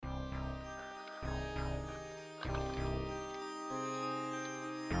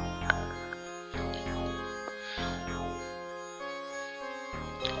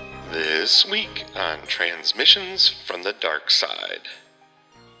This week on Transmissions from the Dark Side.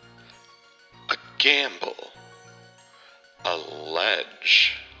 A gamble. A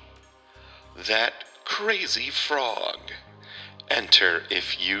ledge. That crazy frog. Enter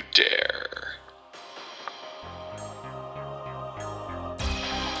if you dare.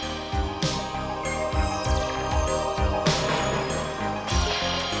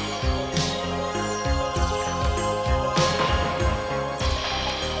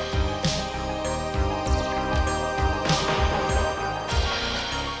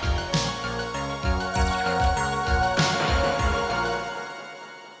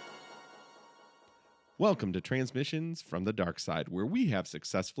 Welcome to Transmissions from the Dark Side, where we have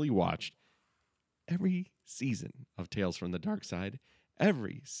successfully watched every season of Tales from the Dark Side,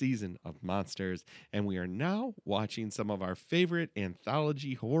 every season of Monsters, and we are now watching some of our favorite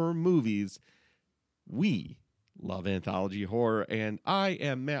anthology horror movies. We love anthology horror, and I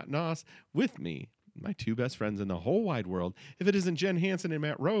am Matt Noss. With me, my two best friends in the whole wide world, if it isn't Jen Hansen and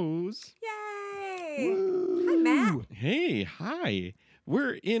Matt Rose. Yay! Woo! Hi, Matt. Hey, hi.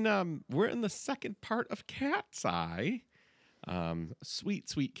 We're in the second part of Cat's Eye.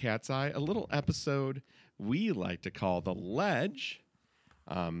 Sweet Cat's Eye, a little episode we like to call The Ledge.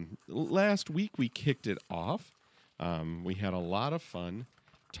 Last week we kicked it off. We had a lot of fun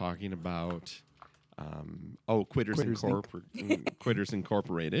talking about Quitters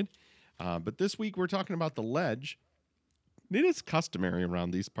Incorporated. But this week we're talking about The Ledge. It is customary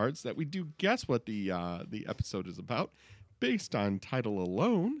around these parts that we do guess what the episode is about based on title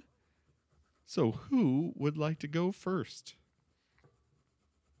alone. So who would like to go first?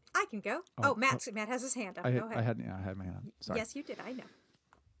 I can go. Matt has his hand up. Go ahead. I had my hand up. Sorry. Yes, you did. I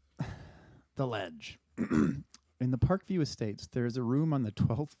know. The Ledge. In the Parkview Estates, there is a room on the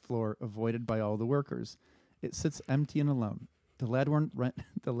 12th floor avoided by all the workers. It sits empty and alone. The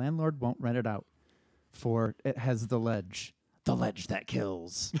landlord won't rent it out, for it has the ledge that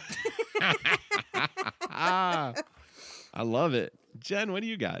kills. I love it. Jen, what do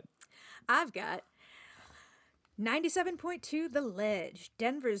you got? I've got 97.2 The Ledge,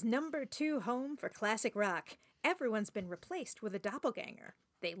 Denver's #2 home for classic rock. Everyone's been replaced with a doppelganger.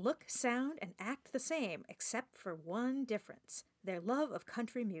 They look, sound, and act the same, except for one difference: their love of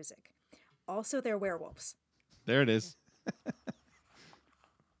country music. Also, they're werewolves. There it is.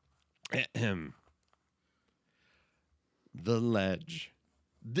 The Ledge.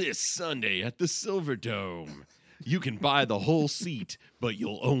 This Sunday at the Silver Dome. You can buy the whole seat, but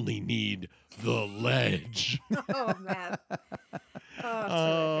you'll only need the ledge. Oh, Matt.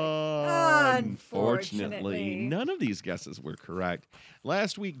 Unfortunately, none of these guesses were correct.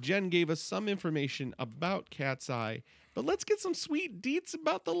 Last week, Jen gave us some information about Cat's Eye, but let's get some sweet deets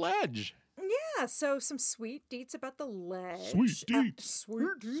about the ledge. Yeah, so some sweet deets about the ledge. Sweet deets.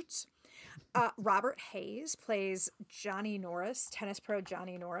 Sweet deets. Robert Hayes plays Johnny Norris, tennis pro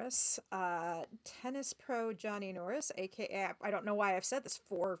Johnny Norris. A.k.a. I don't know why I've said this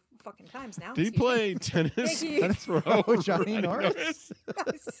 4 fucking times now. Did he play tennis pro Johnny Norris?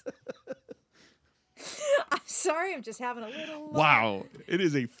 I'm sorry, I'm just having a little... Wow, it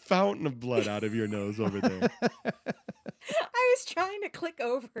is a fountain of blood out of your nose over there. I was trying to click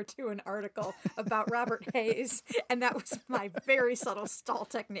over to an article about Robert Hayes, and that was my very subtle stall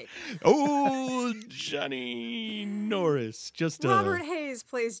technique. Oh, Johnny Norris. Robert Hayes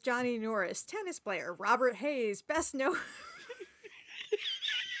plays Johnny Norris, tennis player. Robert Hayes, best known...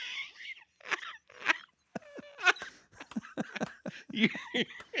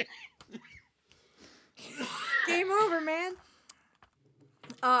 Game over, man.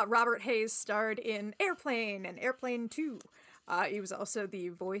 Robert Hayes starred in Airplane and Airplane 2. He was also the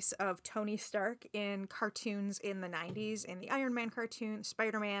voice of Tony Stark in cartoons in the 90s, in the Iron Man cartoon,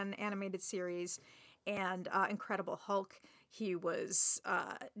 Spider-Man animated series, and Incredible Hulk. He was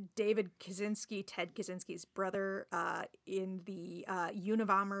Ted Kaczynski's brother in the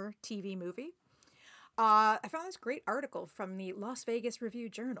Unabomber TV movie. I found this great article from the Las Vegas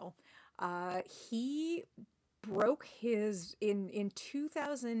Review-Journal. He broke in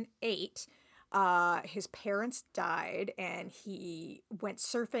 2008. His parents died, and he went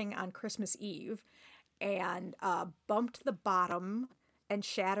surfing on Christmas Eve and bumped the bottom and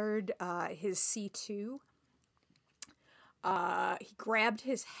shattered his C2. He grabbed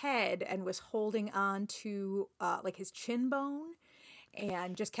his head and was holding on to his chin bone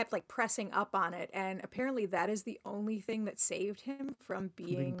and just kept pressing up on it, and apparently that is the only thing that saved him from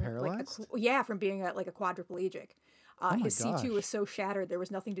being paralyzed. From being a quadriplegic. His C2 was so shattered there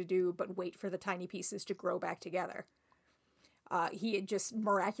was nothing to do but wait for the tiny pieces to grow back together. He had just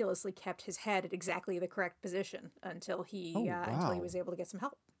miraculously kept his head at exactly the correct position until he was able to get some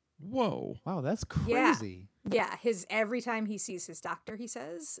help. Whoa. Wow, that's Yeah. crazy. Yeah, every time he sees his doctor, he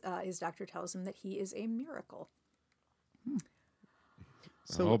says, his doctor tells him that he is a miracle.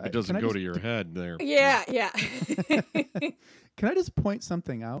 So I hope it can doesn't I go just- to your head there. Yeah, yeah. Can I just point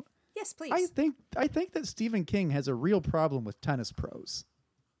something out? Yes, please. I think that Stephen King has a real problem with tennis pros.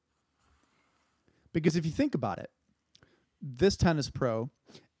 Because if you think about it, this tennis pro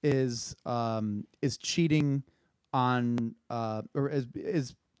is cheating on or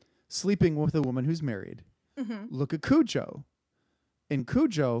is sleeping with a woman who's married. Look at Cujo. In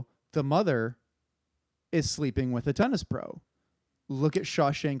Cujo, the mother is sleeping with a tennis pro. Look at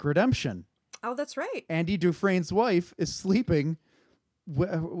Shawshank Redemption. Oh, that's right. Andy Dufresne's wife is sleeping.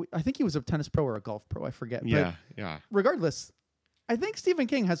 I think he was a tennis pro or a golf pro. I forget. Yeah, But yeah. regardless, I think Stephen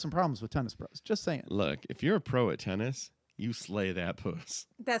King has some problems with tennis pros. Just saying. Look, if you're a pro at tennis, you slay that puss.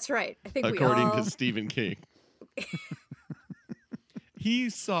 That's right. I think According we all... to Stephen King.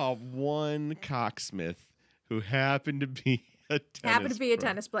 He saw one cocksmith who happened to be a tennis pro.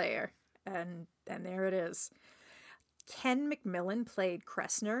 tennis player, and there it is. Ken McMillan played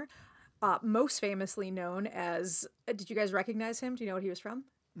Kressner, most famously known as. Did you guys recognize him? Do you know what he was from?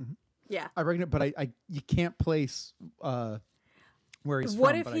 Yeah. I reckon, but I you can't place where he's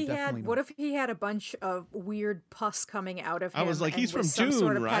What from. if but I he definitely had? know. What if he had a bunch of weird pus coming out of him? I was like, and he's was from some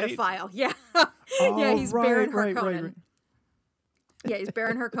sort Dune, of right? pedophile. Yeah, Oh, yeah, he's Baron right, Harkonnen. right. Yeah, he's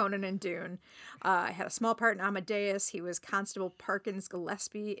Baron Harkonnen in Dune. Had a small part in Amadeus. He was Constable Parkins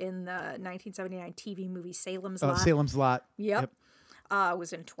Gillespie in the 1979 TV movie Salem's Lot. Salem's Lot. Yep.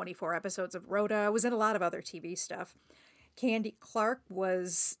 Was in 24 episodes of Rhoda. Was in a lot of other TV stuff. Candy Clark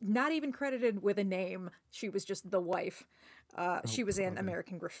was not even credited with a name. She was just the wife. She was in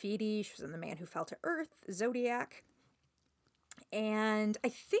American Graffiti. She was in The Man Who Fell to Earth, Zodiac. And I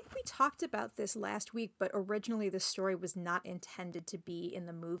think we talked about this last week, but originally this story was not intended to be in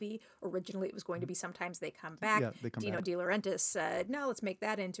the movie. Originally it was going to be Sometimes They Come Back. Yeah, they come Dino back. De Laurentiis said, no, let's make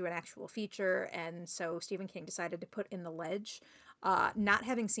that into an actual feature. And so Stephen King decided to put in The Ledge. Not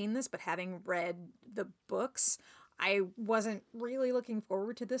having seen this, but having read the books, I wasn't really looking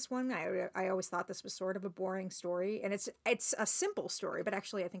forward to this one. I always thought this was sort of a boring story. And it's a simple story, but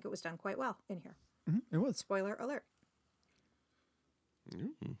actually I think it was done quite well in here. It was. Spoiler alert.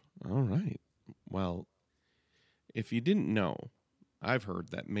 All right. Well, if you didn't know, I've heard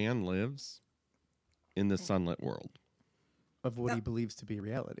that man lives in the sunlit world. Of what he believes to be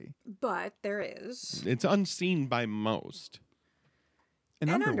reality. But there is It's unseen by most. An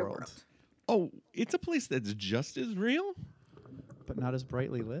an underworld, underworld. Oh, it's a place that's just as real? but not as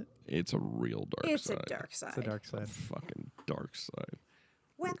brightly lit. It's a real dark It's side. a dark side. It's a dark A side. fucking dark side.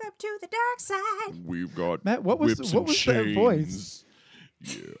 Welcome to the dark side. We've got Matt, what was whips what and was that voice? chains.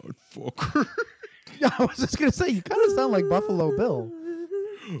 Yeah, I'd fuck her. Yeah, I was just gonna say you kind of sound like Buffalo Bill.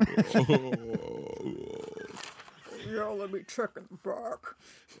 Yeah, let me check in the back.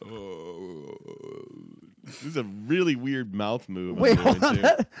 This is a really weird mouth move. I'm Wait, doing hold on.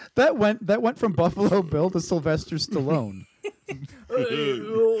 too. That went from Buffalo Bill to Sylvester Stallone.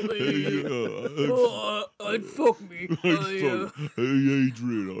 I'd fuck me. Hey,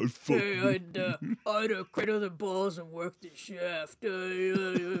 Adrian, I'd fuck you. I'd cradle the balls and work the shaft.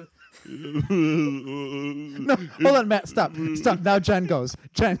 No, hold on, Matt. Stop. Now Jen goes.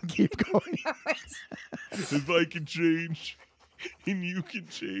 Jen, keep going. If I can change, and you can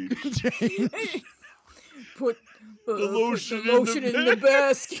change. Put The lotion in the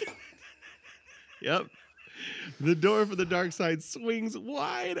basket. Yep. The door for the dark side swings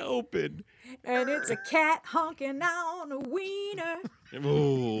wide open. And it's a cat honking on a wiener.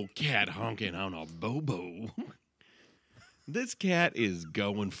 Oh, cat honking on a bobo. This cat is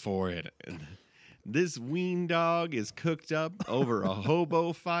going for it. This ween dog is cooked up over a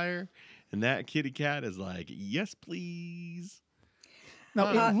hobo fire, and that kitty cat is like, yes, please.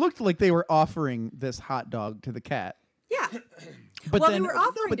 Now it looked like they were offering this hot dog to the cat, Yeah. but Well, then they were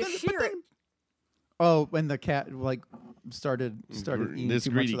offering but to then- share but it. then- Oh, when the cat like started eating This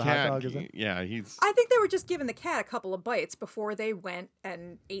too much greedy of the cat. hot dog, is it? Yeah, he's. I think they were just giving the cat a couple of bites before they went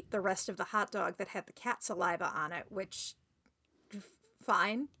and ate the rest of the hot dog that had the cat saliva on it, which,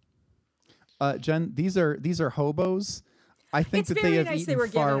 fine. Jen, these are hobos. I think It's that very they have nice they eaten were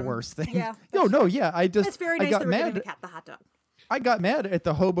far giving 'em- worse things. yeah, No, yeah. I It's very nice got they were giving mad. the cat the hot dog. I got mad at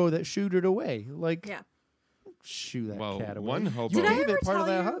the hobo that shooed it away. Like, Yeah. shoo that Well, cat away. one hobo- You Did I gave ever it part of tell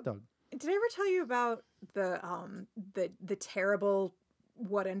that you- hot dog. Did I ever tell you about the terrible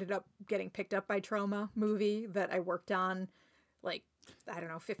what ended up getting picked up by Trauma movie that I worked on, like, I don't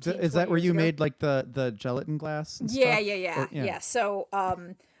know, 15 Is that 20 where years you ago? made like the gelatin glass? And Yeah, stuff? yeah. Or- So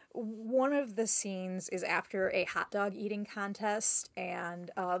one of the scenes is after a hot dog eating contest,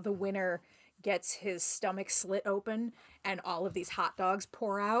 and the winner gets his stomach slit open, and all of these hot dogs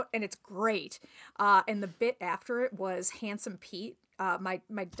pour out, and it's great. And the bit after it was Handsome Pete, my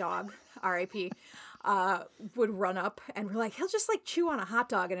dog, R.I.P., would run up, and we're like, he'll just like chew on a hot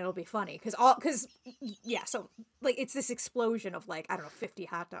dog, and it'll be funny so like it's this explosion of like, I don't know, 50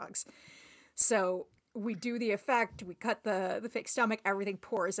 hot dogs. So we do the effect, we cut the fake stomach, everything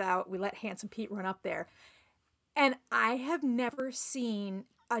pours out, we let Handsome Pete run up there. And I have never seen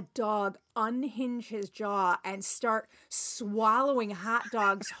a dog unhinge his jaw and start swallowing hot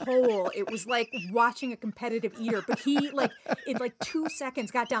dogs whole. It was like watching a competitive eater, but he like in like 2 seconds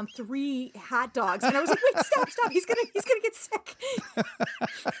got down 3 hot dogs, and I was like, wait, stop, he's gonna get sick.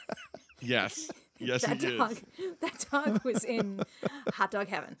 Yes, yes, That he dog, is. that dog was in hot dog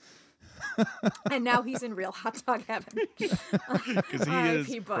heaven. And now he's in real hot dog heaven. Because he R.I.P., has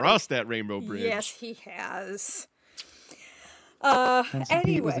buddy. crossed that rainbow bridge. Yes, he has. Handsome Pete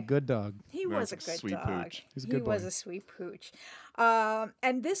Anyway, was a good dog. he was a good Sweet dog. pooch. He's a He good was boy. a sweet pooch.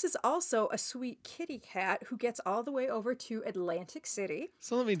 And this is also a sweet kitty cat who gets all the way over to Atlantic City.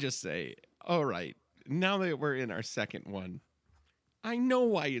 So let me just say, all right, now that we're in our second one, I know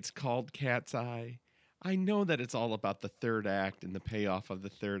why it's called Cat's Eye. I know that it's all about the third act and the payoff of the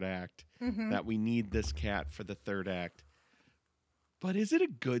third act, that we need this cat for the third act. But is it a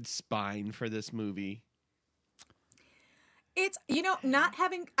good spine for this movie? It's, not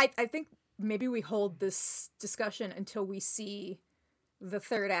having, I think maybe we hold this discussion until we see the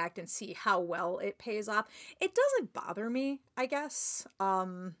third act and see how well it pays off. It doesn't bother me, I guess.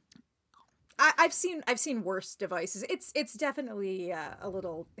 I've seen worse devices. It's definitely a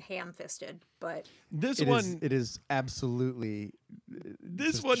little ham-fisted, but It is absolutely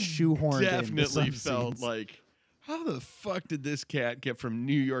this just one shoehorned into definitely some felt scenes. like, how the fuck did this cat get from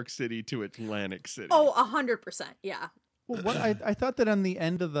New York City to Atlantic City? oh, 100%, yeah. Well, what I thought that on the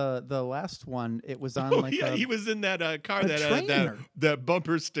end of the last one, it was on like yeah, a, he was in that car, a that trainer. that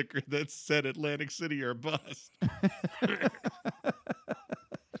bumper sticker that said Atlantic City or bust.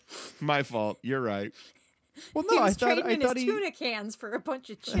 My fault. You're right. well, He no, was I trading in his thought he. tuna cans for a bunch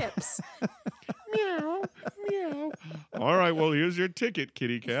of chips. Meow, meow. All right, well, here's your ticket,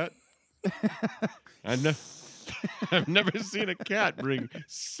 kitty cat. I've never seen a cat bring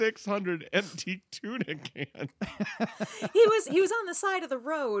 600 empty tuna cans. He was on the side of the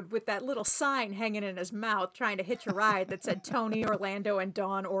road with that little sign hanging in his mouth, trying to hitch a ride that said Tony, Orlando, and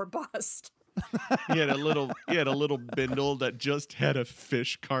Dawn or bust. He had a little bindle that just had a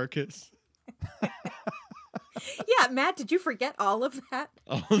fish carcass. Yeah, Matt, did you forget all of that?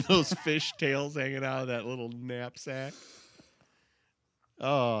 All those fish tails hanging out of that little knapsack.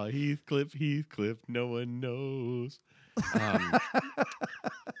 Oh, Heathcliff, no one knows.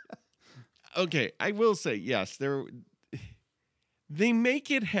 Okay, I will say, yes, they make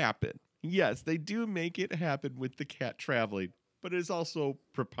it happen. Yes, they do make it happen with the cat traveling, but it's also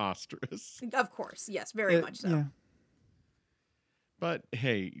preposterous. Of course, yes, very much so. Yeah. But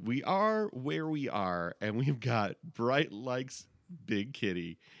hey, we are where we are, and we've got Bright Likes Big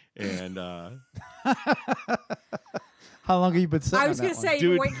Kitty, and How long have you been sitting I was on going that to one? say,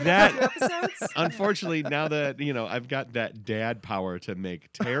 Dude, you wait for that- the 2 episodes. unfortunately, now that I've got that dad power to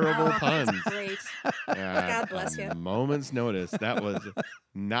make terrible Oh, puns. that's great. at God bless a you. moment's notice. That was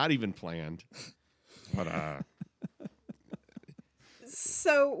not even planned. But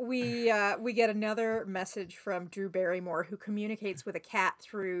So we get another message from Drew Barrymore, who communicates with a cat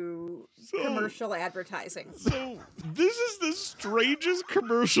through commercial advertising. so this is the strangest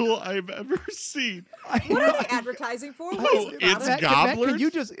commercial I've ever seen. What are they advertising for? What is Oh, it it's about it? Matt, Gobblers?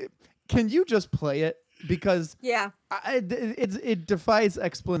 can you just play it because Yeah. it defies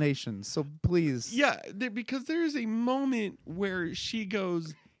explanation. So please. Yeah, because there's a moment where she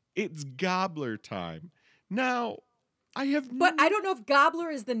goes, "It's gobbler time." Now, I have But I don't know if Gobbler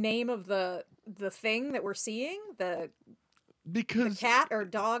is the name of the thing that we're seeing, the because cat or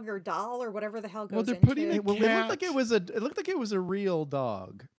dog or doll or whatever the hell goes Well, they're into putting it. it- Well, Cat. it looked like it was a real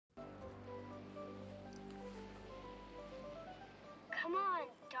dog. Come on,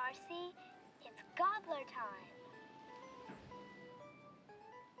 Darcy. It's gobbler time.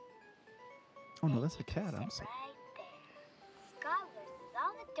 Oh no, that's a cat. I'm sorry. Right there. Gobblers is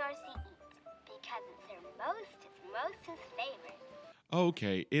all that Darcy eats because it's most his favorite.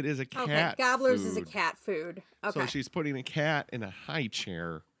 okay, it is a cat. Okay, Gobblers is a food. cat food. Okay. So she's putting a cat in a high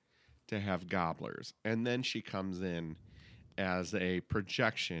chair to have gobblers. And then she comes in as a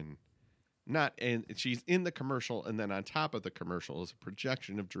projection. She's in the commercial, and then on top of the commercial is a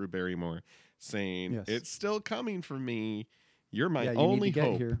projection of Drew Barrymore saying, Yes. "It's still coming for me. You're my yeah, you only need to get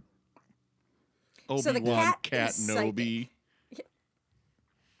hope. here. So the Obi-Wan cat is psychic. Nobi.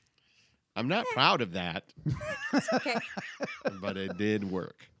 I'm not proud of that, Okay. but it did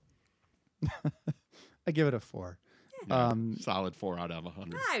work. I give it a 4. Yeah, solid 4 out of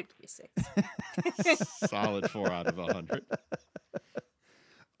 100. I'd give you 6. Solid 4 out of 100.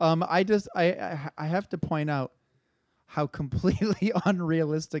 I have to point out how completely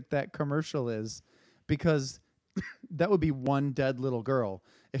unrealistic that commercial is, because that would be one dead little girl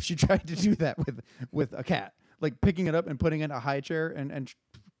if she tried to do that with a cat, like picking it up and putting it in a high chair and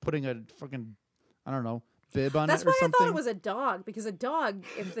putting a fucking, I don't know, bib on That's it or why I something. thought it was a dog, because a dog,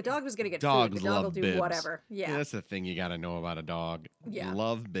 if the dog was going to get Dogs food, the dog love will do bibs. whatever. Yeah. That's the thing you got to know about a dog. Yeah.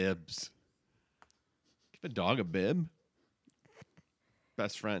 Love bibs. Give a dog a bib.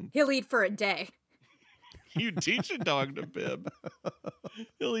 Best friend. He'll eat for a day. You teach a dog to bib.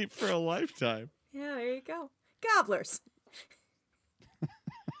 He'll eat for a lifetime. Yeah, there you go. Gobblers.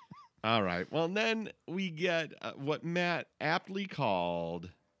 All right. Well, then we get what Matt aptly called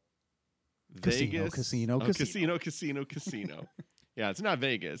Casino, Vegas. casino, casino. Casino. Yeah, it's not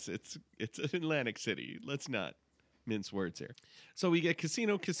Vegas. It's Atlantic City. Let's not mince words here. So we get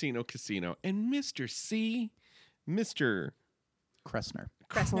casino, and Mr. C, Mr. Kressner.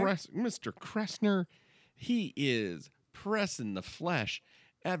 Mr. Kressner, he is pressing the flesh.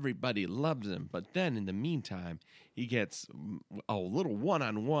 Everybody loves him, but then in the meantime, he gets a little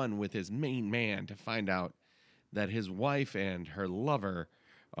one-on-one with his main man to find out that his wife and her lover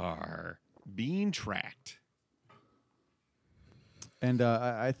are being tracked. And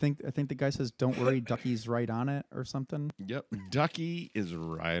I think the guy says, "Don't worry, Ducky's right on it" or something. Yep, Ducky is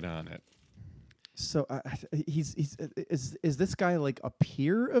right on it. So is this guy like a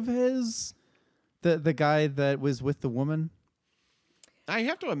peer of his? The guy that was with the woman? I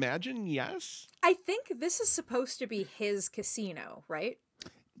have to imagine, yes. I think this is supposed to be his casino, right?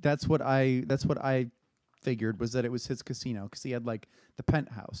 That's what I figured, was that it was his casino, because he had like the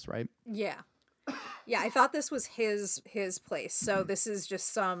penthouse, right? Yeah. Yeah, I thought this was his place. So this is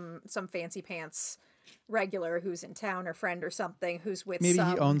just some fancy pants regular who's in town, or friend or something, who's with Maybe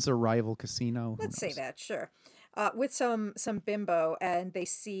some, he owns a rival casino. Who let's say knows? that, sure. With some bimbo, and they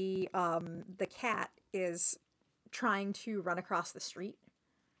see the cat is trying to run across the street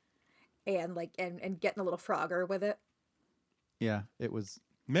and and getting a little frogger with it. Yeah, it was.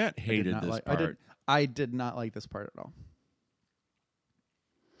 Matt I did hated not this like- part. I did not like this part at all.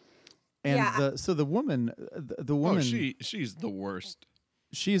 And Yeah. the woman, the Oh, woman, she's the worst.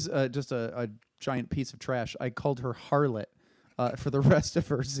 she's just a giant piece of trash. I called her harlot for the rest of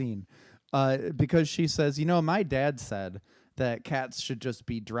her scene because she says, my dad said that cats should just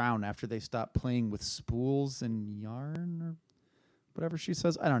be drowned after they stop playing with spools and yarn, or whatever she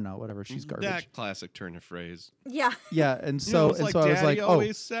says. I don't know, whatever. She's garbage. That classic turn of phrase. Yeah. Yeah, and You know, so it's like I was Daddy like,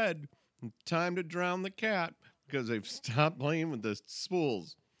 always said, time to drown the cat because they've stopped playing with the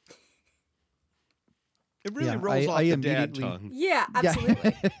spools. It really Yeah, rolls off I the dad immediately- tongue. Yeah,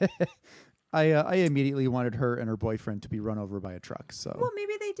 absolutely. I immediately wanted her and her boyfriend to be run over by a truck. So Well,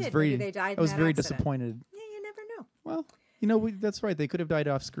 maybe they I was did. very- Maybe they died. I was in that very accident. disappointed. Yeah, you never know. Well, that's right. They could have died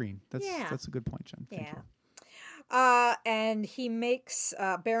off screen. Yeah. That's a good point, Jen. Thank Yeah. you. And he makes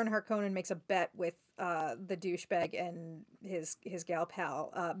Baron Harkonnen makes a bet with the douchebag and his gal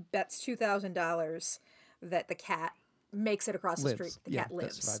pal. Bets $2,000 that the cat makes it across the street. The cat that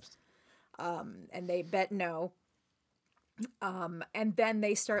lives. survives. And they bet no. And then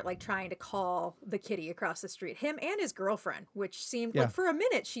they start trying to call the kitty across the street, him and his girlfriend, which seemed Yeah. for a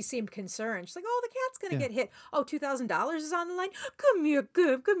minute she seemed concerned. She's like, "Oh, the cat's gonna Yeah. get hit. Oh, $2,000 is on the line. Come here,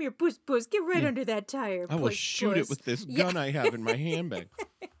 come here, puss, get right under that tire. I will puss, shoot puss." it with this Yeah. gun I have in my handbag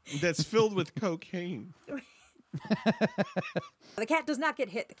that's filled with cocaine. The cat does not get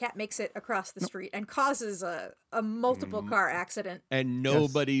hit. The cat makes it across the street and causes a multiple car accident. And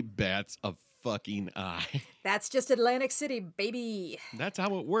nobody bats a fucking eye. That's just Atlantic City, baby. That's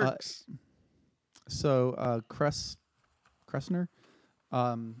how it works. So Kressner,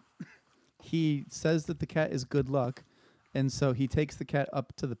 he says that the cat is good luck, and so he takes the cat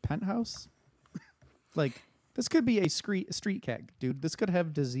up to the penthouse. Like, this could be a street cat, dude. This could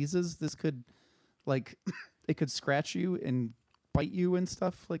have diseases. This could, it could scratch you and bite you and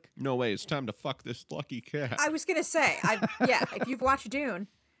stuff. Like, No way. It's time to fuck this lucky cat. I was gonna say, if you've watched Dune,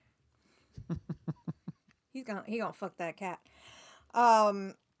 he gonna fuck that cat.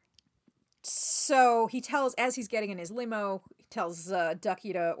 So he tells, as he's getting in his limo, he tells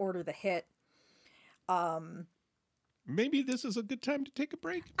Ducky to order the hit. Maybe this is a good time to take a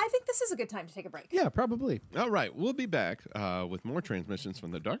break. I think this is a good time to take a break. yeah, probably. All right. We'll be back with more transmissions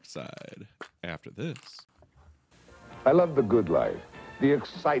from the dark side after this. I love the good life, the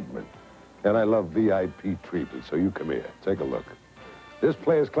excitement, and I love VIP treatment, so you come here. Take a look. This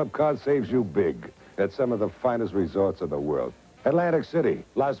Players Club card saves you big at some of the finest resorts in the world. Atlantic City,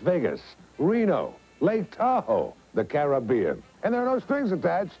 Las Vegas, Reno, Lake Tahoe, the Caribbean. And there are no strings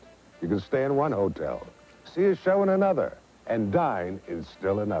attached. You can stay in one hotel, see a show in another, and dine in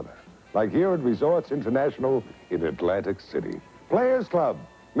still another. Like here at Resorts International in Atlantic City. Players Club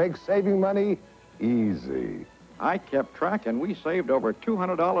makes saving money easy. I kept track, and we saved over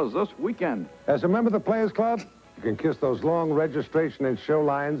 $200 this weekend. As a member of the Players Club, you can kiss those long registration and show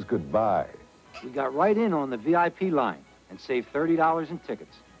lines goodbye. We got right in on the VIP line and saved $30 in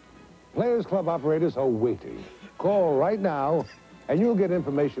tickets. Players Club operators are waiting. Call right now, and you'll get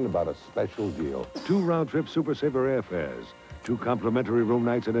information about a special deal. 2 round-trip Super Saver airfares, 2 complimentary room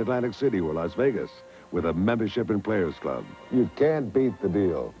nights in Atlantic City or Las Vegas with a membership in Players Club. You can't beat the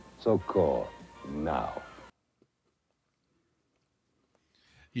deal, so call now.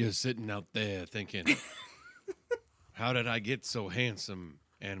 You're sitting out there thinking, how did I get so handsome?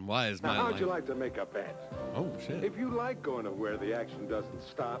 And why is my Now, how'd life... you like to make a bet? Oh, shit. If you like going to where the action doesn't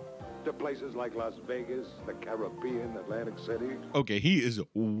stop, to places like Las Vegas, the Caribbean, Atlantic City. Okay, he is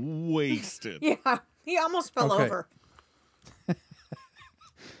wasted. Yeah, he almost fell Okay. over.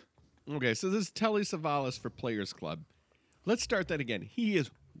 Okay, so this is Telly Savalas for Players Club. Let's start that again. He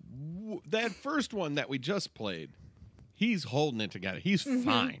is... that first one that we just played, he's holding it together. He's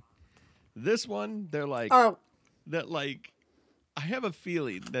fine. This one, they're like... Oh, that, like... I have a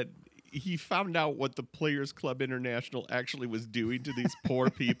feeling that he found out what the Players Club International actually was doing to these poor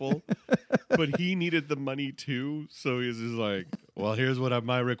people, but he needed the money too, so he's just like, well, here's what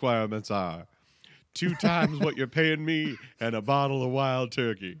my requirements are. 2 times what you're paying me and a bottle of wild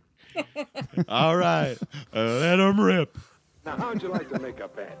turkey. All right, let them rip. Now, how'd you like to make a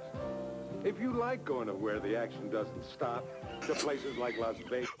bet? If you like going to where the action doesn't stop, to places like Las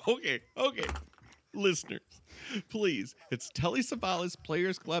Vegas. Okay. Listeners, please, it's Telly Savalas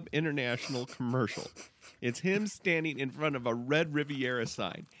Players Club International commercial. It's him standing in front of a red Riviera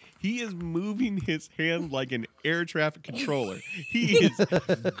sign. He is moving his hand like an air traffic controller. He is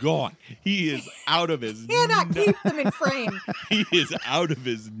gone. He is out of his cannot keep them in frame. He is out of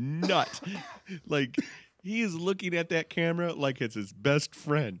his nut. Like, he is looking at that camera like it's his best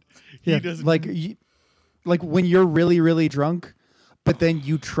friend. He Yeah, doesn't... like when you're really, really drunk, but then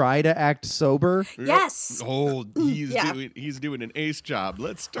you try to act sober. Yes. Oh, Yeah. he's doing an ace job.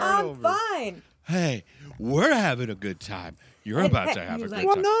 Let's start I'm over. fine. Hey, we're having a good time. You're about to have a good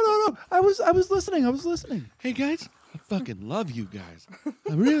Well, time. no. I was listening. Hey guys, I fucking love you guys.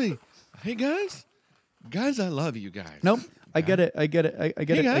 I really. Hey guys, I love you guys. Nope. I get it. I get it,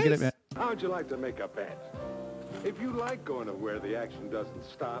 guys. man. How'd you like to make a bet? If you like going to where the action doesn't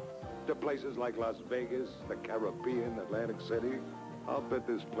stop, to places like Las Vegas, the Caribbean, Atlantic City, I'll bet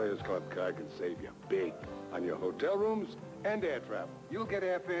this Players Club card can save you big on your hotel rooms and air travel. You'll get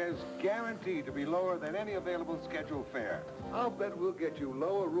airfares guaranteed to be lower than any available scheduled fare. I'll bet we'll get you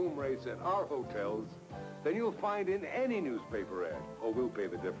lower room rates at our hotels than you'll find in any newspaper ad, or we'll pay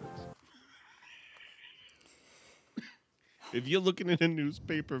the difference. If you're looking in a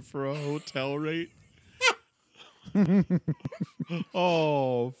newspaper for a hotel rate.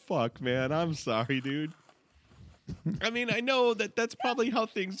 Oh, fuck, man. I'm sorry, dude. I mean, I know that that's probably how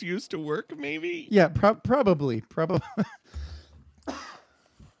things used to work, maybe. Yeah, probably.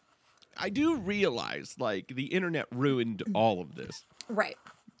 I do realize, like, the internet ruined all of this. Right.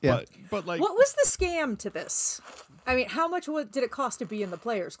 Yeah. But like, What was the scam to this? I mean, how much did it cost to be in the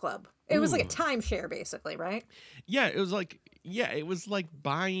Players Club? It was like a timeshare, basically, right? yeah, it was like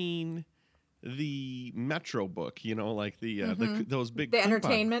buying the Metro book, you know, like those big The coupon-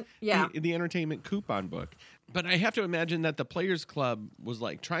 entertainment, yeah. the entertainment coupon book. But I have to imagine that the Players Club was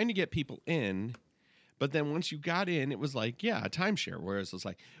like trying to get people in, but then once you got in, it was like, yeah, a timeshare. Whereas it's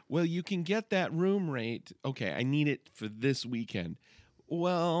like, well, you can get that room rate. Okay, I need it for this weekend.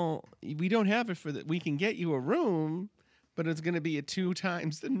 Well, we don't have it for that. We can get you a room, but it's going to be at 2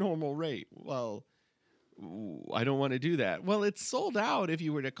 times the normal rate. Well, I don't want to do that. Well, it's sold out if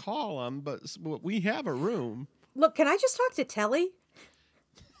you were to call them, but we have a room. Look, can I just talk to Telly?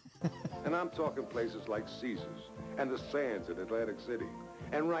 And I'm talking places like Caesars and the Sands in Atlantic City,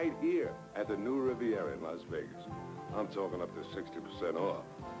 and right here at the New Riviera in Las Vegas. I'm talking up to 60% off.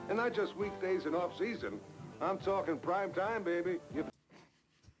 And not just weekdays and off-season. I'm talking prime time, baby.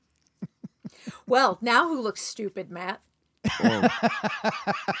 Well, now who looks stupid, Matt?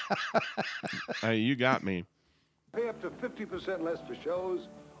 Hey, you got me. Pay up to 50% less for shows,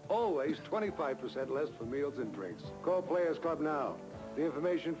 always 25% less for meals and drinks. Call Players Club now. The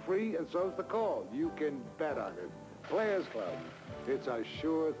information free, and so's the call. You can bet on it. Players Club. It's a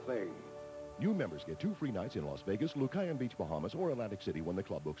sure thing. New members get 2 free nights in Las Vegas, Lucayan Beach, Bahamas, or Atlantic City when the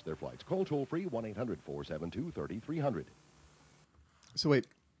club books their flights. Call toll-free 1-800-472-3300. So wait,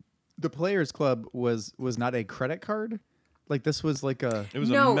 the Players Club was not a credit card? Like this was like a... It was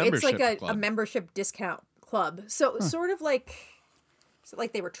No, a membership it's like a club. membership discount club. So sort of like, is it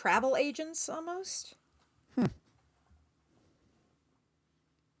like they were travel agents almost?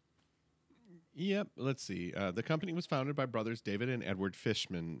 Yep. Let's see. The company was founded by brothers David and Edward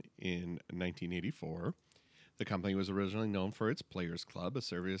Fishman in 1984. The company was originally known for its Players Club, a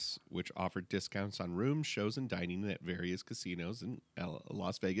service which offered discounts on rooms, shows, and dining at various casinos in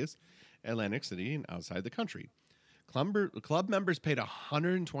Las Vegas, Atlantic City, and outside the country. Club members paid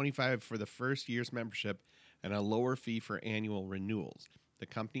 $125 for the first year's membership and a lower fee for annual renewals. The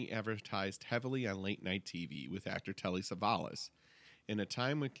company advertised heavily on late-night TV with actor Telly Savalas. In a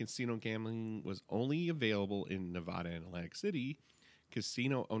time when casino gambling was only available in Nevada and Atlantic City,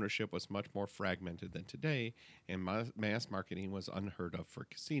 casino ownership was much more fragmented than today, and mass marketing was unheard of for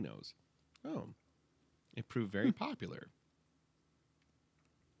casinos. Oh, it proved very popular.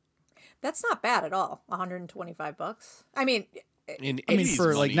 That's not bad at all. $125. I mean,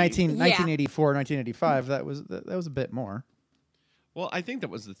 for like 1984, Yeah. 1985, that was a bit more. Well, I think that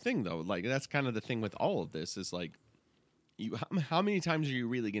was the thing, though. Like, that's kind of the thing with all of this is like, how many times are you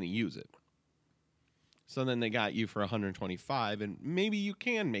really going to use it? So then they got you for 125, and maybe you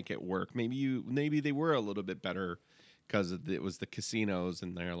can make it work. Maybe they were a little bit better because it was the casinos,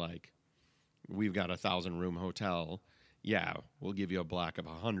 and they're like, we've got a 1,000-room hotel. Yeah, we'll give you a block of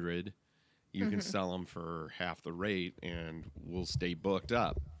 100. You can sell them for half the rate, and we'll stay booked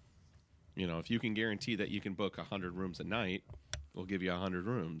up. You know, if you can guarantee that you can book 100 rooms a night, we'll give you 100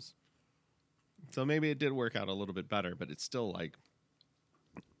 rooms. So maybe it did work out a little bit better, but it's still like...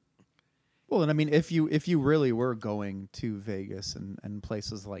 Well, and I mean, if you really were going to Vegas and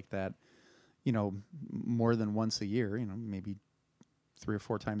places like that, you know, more than once a year, you know, maybe 3 or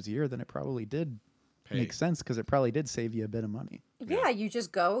 4 times a year, then it probably did make sense because it probably did save you a bit of money. Yeah, you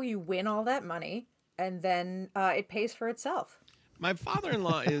just go, you win all that money, and then it pays for itself. My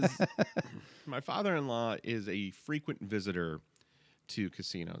father-in-law is a frequent visitor to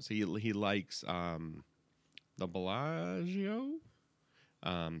casinos. He likes the Bellagio.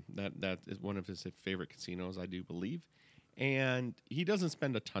 That is one of his favorite casinos, I do believe. And he doesn't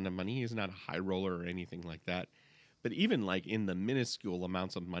spend a ton of money. He's not a high roller or anything like that. But even like in the minuscule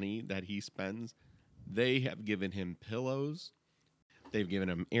amounts of money that he spends, they have given him pillows. They've given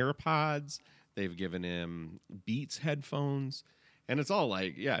him AirPods. They've given him Beats headphones. And it's all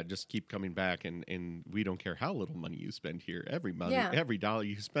like, yeah, just keep coming back. And we don't care how little money you spend here. Every dollar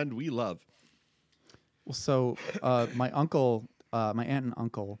you spend, we love. Well, so my aunt and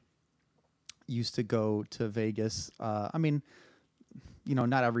uncle used to go to Vegas. I mean, you know,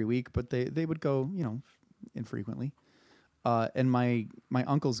 not every week, but they would go, you know, infrequently. And my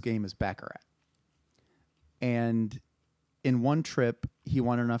uncle's game is Baccarat. And in one trip, he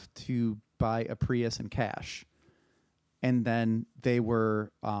won enough to buy a Prius in cash. And then they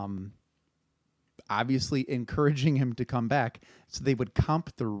were obviously encouraging him to come back. So they would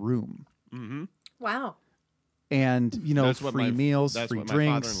comp the room. Mm-hmm. Wow. And, you know, free meals, free drinks. That's what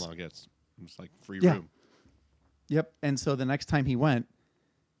my father-in-law gets. It's like free room. Yep. And so the next time he went,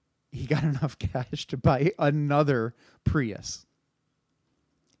 he got enough cash to buy another Prius.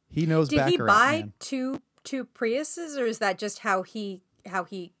 He knows Baccarat, Did he buy man. two Priuses, or is that just how he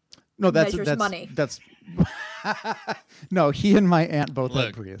that's measures money? That's no. He and my aunt both Look,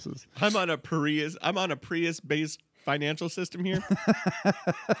 had Priuses. I'm on a Prius-based financial system here.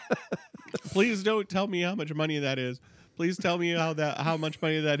 Please don't tell me how much money that is. Please tell me how much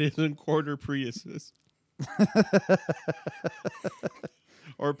money that is in quarter Priuses.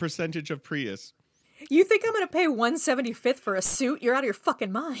 Or a percentage of Prius. You think I'm going to pay 1/75th for a suit? You're out of your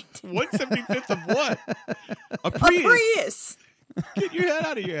fucking mind. 1/75th of what? A Prius. A Prius. Get your head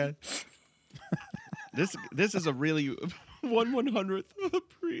out of your head. This is a really 1/100th of a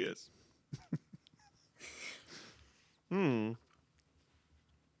Prius.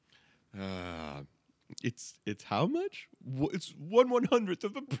 It's how much? It's 1/100th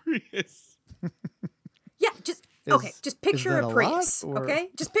of a Prius. Yeah, just picture a Prius, okay?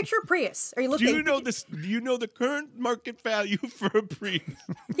 Just picture a Prius. Are you looking? Do you know the current market value for a Prius?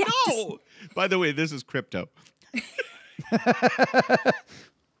 Yeah, no. By the way, this is crypto.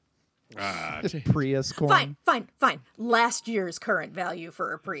 Prius coin. Fine. Last year's current value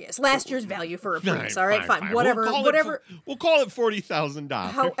for a Prius. Last year's value for a Prius. All right, fine. Whatever. We'll call it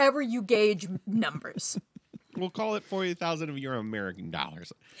 $40,000. However you gauge numbers. We'll call it 40,000 of your American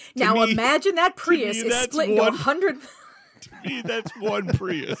dollars. Now me- imagine that to Prius me, is that's split into one- 100. To me, that's one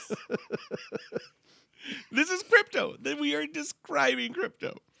Prius. This is crypto. Then we are describing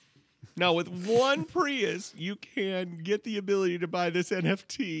crypto. Now, with one Prius, you can get the ability to buy this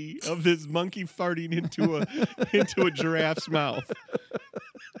NFT of this monkey farting into a giraffe's mouth.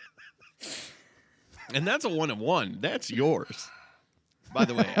 And that's a one of one. That's yours. By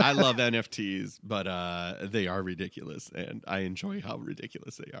the way, I love NFTs, but they are ridiculous, and I enjoy how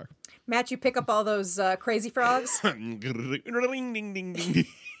ridiculous they are. Matt, you pick up all those crazy frogs? Ding, ding, ding, ding.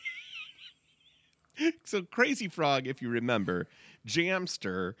 So Crazy Frog, if you remember,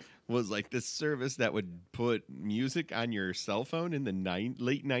 Jamster was like this service that would put music on your cell phone in the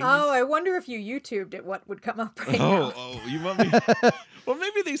late 90s. Oh, I wonder if you YouTubed it, what would come up right now. Oh, you want me? Well,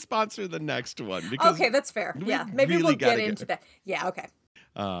 maybe they sponsor the next one. Because Okay, that's fair. we Yeah, maybe really we'll get gotta into that. Yeah, okay.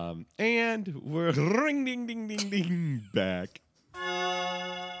 And we're ring ding ding ding ding back.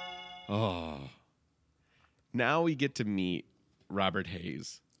 Oh. Now we get to meet Robert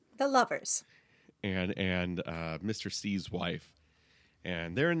Hayes The lovers. and Mr. C's wife.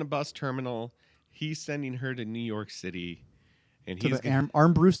 And they're in the bus terminal. He's sending her to New York City. And To he's the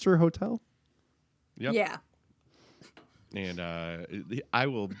Armbruster Hotel? Yep. Yeah. And I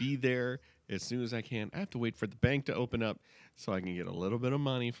will be there as soon as I can. I have to wait for the bank to open up so I can get a little bit of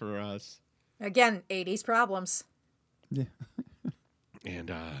money for us. Again, 80s problems. Yeah.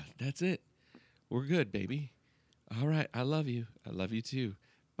 And that's it. We're good, baby. All right. I love you. I love you too.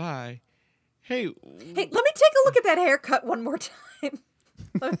 Bye. Hey, Hey, let me take a look at that haircut one more time.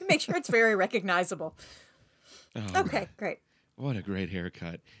 Let me make sure it's very recognizable. Okay, great. what a great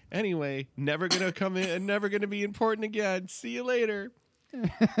haircut. Anyway, never going to come in and never going to be important again. See you later.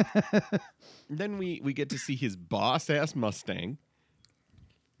 Then we get to see his boss-ass Mustang.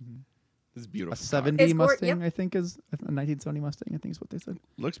 This is beautiful. A car. 70 It's Mustang, yep. I think, is a 1970 Mustang, I think is what they said.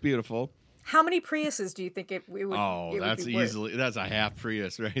 Looks beautiful. How many Priuses do you think it would? Oh, it would that's be worth? easily that's a half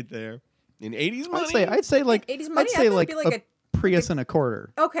Prius right there. In 80s money. I'd say like 80s money? I'd I say thought like it'd be like a Prius and a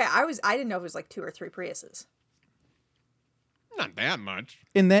quarter. Okay, I didn't know it was like 2 or 3 Priuses. Not that much.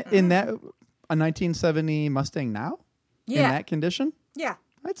 In that a 1970 Mustang now? Yeah. In that condition? Yeah.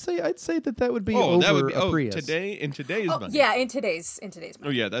 I'd say that would be Oh, over that would be a Prius. in today's Oh, money. yeah, in today's Oh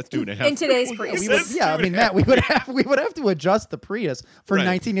money. yeah, that's 2.5. In today's Prius. Prius. We would, yeah, I mean, Matt, we would have to adjust the Prius for Right.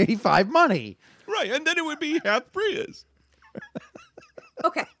 1985 money. Right, and then it would be half Prius.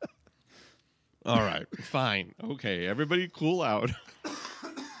 Okay. All right, fine. Okay, everybody cool out.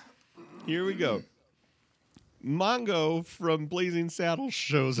 Here we go. Mongo from Blazing Saddles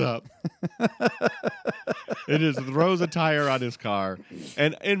shows up. It just throws a tire on his car.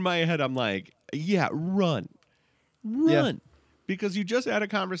 And in my head, I'm like, yeah, run. Run. Because you just had a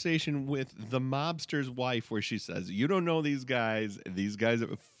conversation with the mobster's wife where she says, you don't know these guys. These guys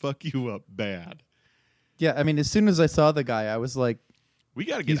fuck you up bad. Yeah, I mean, as soon as I saw the guy, I was like, We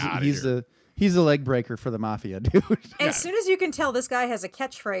got to get out of here. he's a leg breaker for the mafia, dude. As soon as you can tell this guy has a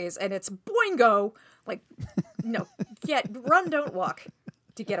catchphrase and it's boingo, like, no, run, don't walk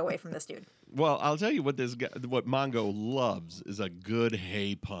to get away from this dude. Well, I'll tell you what what Mongo loves is a good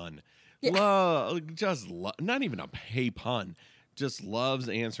hay pun. Yeah. Not even a hay pun. Just loves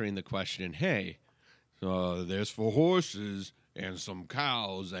answering the question, hey, there's 4 horses and some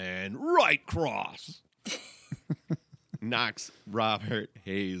cows and right cross. Knocks Robert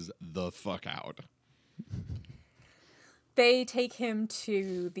Hayes the fuck out. They take him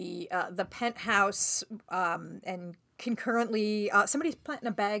to the penthouse, and concurrently, somebody's planting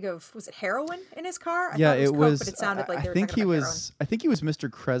a bag of, was it heroin in his car? I Yeah, thought it it coke, was. but it sounded like I they were think talking he about was. I think he was Mr.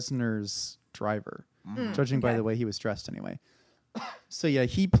 Kresner's driver, judging by okay. the way he was dressed, anyway. So yeah,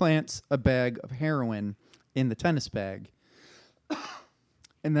 he plants a bag of heroin in the tennis bag,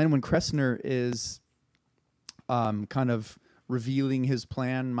 and then when Kresner is kind of revealing his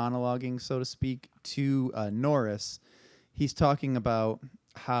plan, monologuing, so to speak, to Norris, he's talking about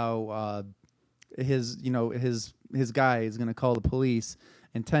how his guy is going to call the police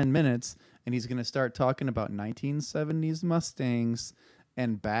in 10 minutes, and he's going to start talking about 1970s Mustangs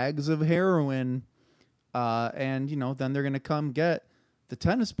and bags of heroin, and then they're going to come get the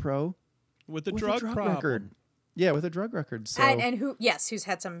tennis pro With the with drug a drug problem. record. Yeah, with a drug record. So and who's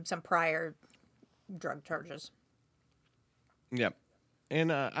had some prior drug charges. Yep.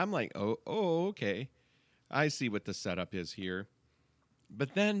 And I'm like, oh, okay. I see what the setup is here.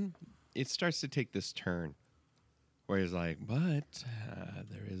 But then it starts to take this turn where he's like, but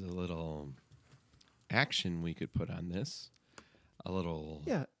there is a little action we could put on this.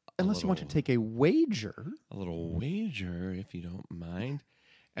 yeah, unless you want to take a wager. A little wager, if you don't mind.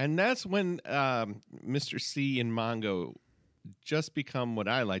 And that's when Mr. C and Mongo just become what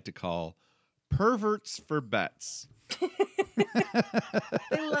I like to call perverts for bets.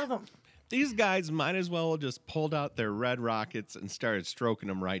 They love them. These guys might as well just pulled out their red rockets and started stroking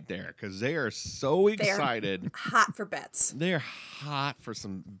them right there because they are so excited. Hot for bets. They're hot for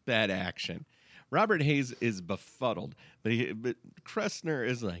some bet action. Robert Hayes is befuddled, but Kressner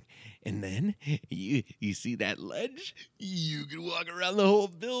is like, and then you see that ledge? You can walk around the whole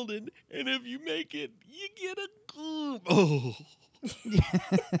building, and if you make it, you get a gloop. Oh.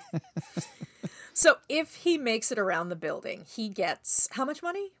 So if he makes it around the building, he gets how much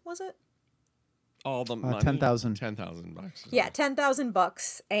money was it? All the money. $10,000. $10,000. Yeah,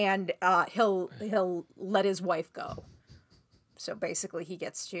 $10,000, and he'll let his wife go. So basically, he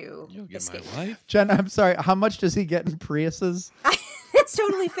gets to You'll get escape. my wife. Jen, I'm sorry. How much does he get in Priuses? That's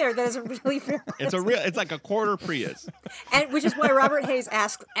totally fair. That is a really fair. It's like a quarter Prius. And which is why Robert Hayes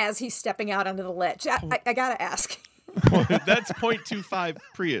asks as he's stepping out onto the ledge. I gotta ask. That's 0.25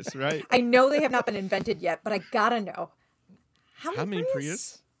 Prius, right? I know they have not been invented yet, but I gotta know how many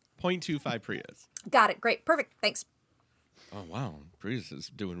Prius? 0.25 Prius. Got it. Great. Perfect. Thanks. Oh wow, Prius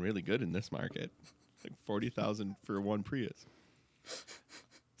is doing really good in this market. Like 40,000 for one Prius.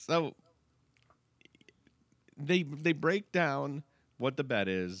 So they break down what the bet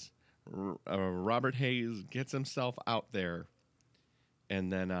is. Robert Hayes gets himself out there,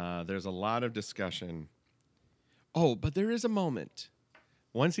 and then there's a lot of discussion. Oh, but there is a moment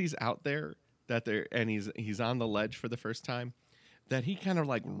once he's out there and he's on the ledge for the first time that he kind of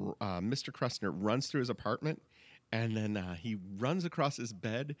like Mr. Kressner runs through his apartment, and then he runs across his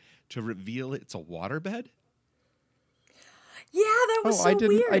bed to reveal it's a waterbed. Yeah, that was so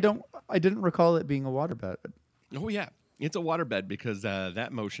weird. I didn't recall it being a waterbed. Oh yeah, it's a waterbed because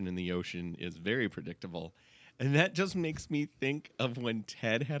that motion in the ocean is very predictable, and that just makes me think of when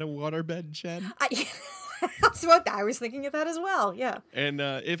Ted had a waterbed, Jen. That's what I was thinking of that as well. Yeah. And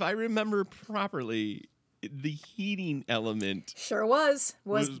if I remember properly, the heating element sure was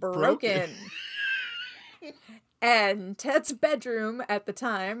broken. And Ted's bedroom at the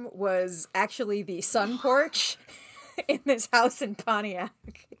time was actually the sun porch in this house in Pontiac.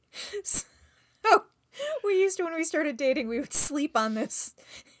 So when we started dating, we would sleep on this.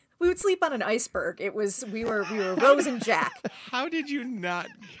 We would sleep on an iceberg. We were Rose and Jack. How did you not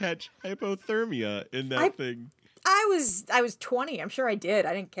catch hypothermia in that thing? I was 20. I'm sure I did.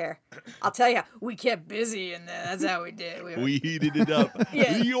 I didn't care. I'll tell you, we kept busy, and that's how we did. We heated it up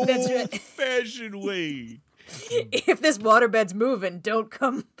the old-fashioned way. If this waterbed's moving, don't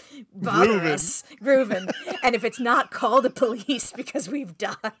come bother us. Grooving. And if it's not, call the police because we've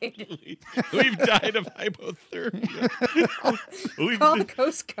died. We've died of hypothermia. Call the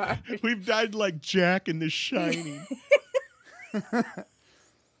Coast Guard. We've died like Jack in The Shining. There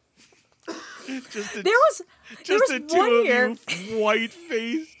was the two 1 year, of you,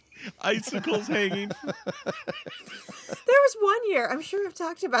 white-faced, icicles hanging. There was 1 year, I'm sure I've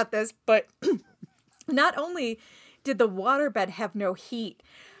talked about this, but not only did the waterbed have no heat,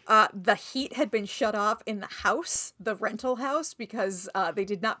 the heat had been shut off in the house, the rental house, because they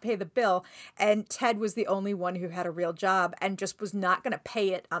did not pay the bill, and Ted was the only one who had a real job and just was not going to pay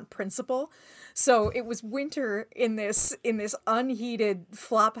it on principle. So it was winter in this unheated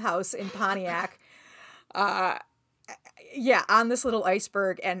flop house in Pontiac. On this little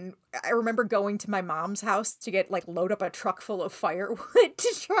iceberg, and I remember going to my mom's house to load up a truck full of firewood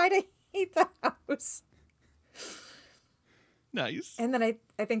to try to heat the house. Nice. And then I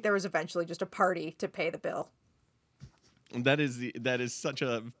think there was eventually just a party to pay the bill. That is such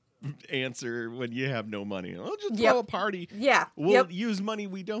a answer when you have no money. I'll just throw a party. Yeah. We'll use money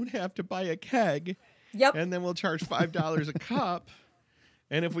we don't have to buy a keg. Yep. And then we'll charge $5 a cup.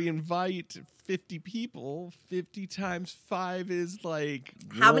 And if we invite 50 people, 50 times 5 is like...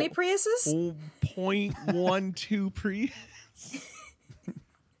 How many Priuses? 0.12 Prius.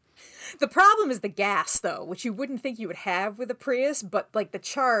 The problem is the gas, though, which you wouldn't think you would have with a Prius, but the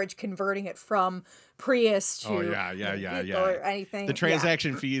charge converting it from Prius to or anything. The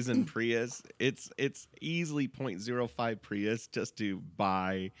transaction fees in Prius, it's easily 0.05 Prius just to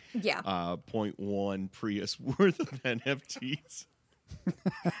buy 0.1 Prius worth of NFTs.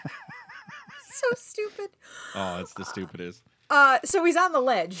 So stupid. Oh, it's the stupidest. So he's on the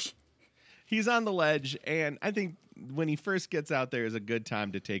ledge. He's on the ledge, and I think when he first gets out there is a good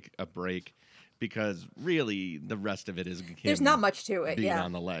time to take a break because really the rest of it is there's not much to it. Being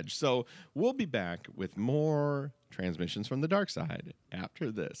on the ledge. So we'll be back with more Transmissions from the Dark Side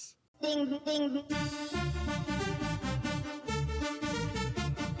after this. Ding, ding.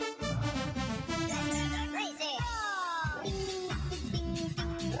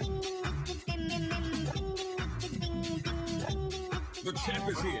 Champ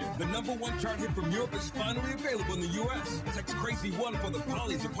is here. The #1 chart hit from Europe is finally available in the U.S. Text Crazy 1 for the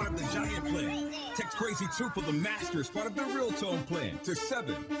Polys, a part of the Giant plan. Text Crazy 2 for the Masters, part of the Real Tone plan, to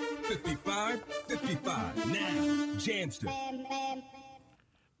 75555. Now, Jamster.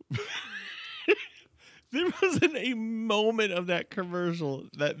 There wasn't a moment of that commercial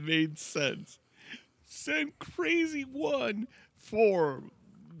that made sense. Send Crazy 1 for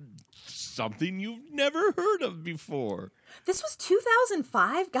something you've never heard of before. This was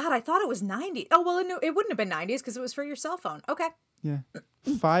 2005? God, I thought it was 90. Oh, well, no, it wouldn't have been 90s because it was for your cell phone. Okay. Yeah.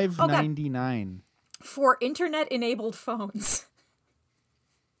 $5.99. For internet-enabled phones.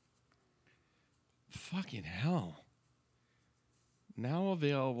 Fucking hell. Now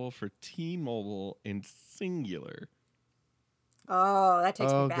available for T-Mobile in singular. Oh, that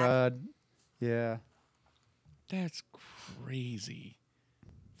takes me back. Oh, God. Yeah. That's crazy.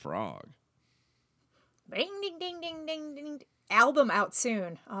 Frog. Ding, ding, ding, ding, ding, ding. Album out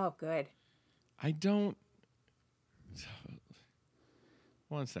soon. Oh, good. I don't...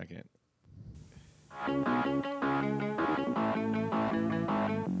 One second.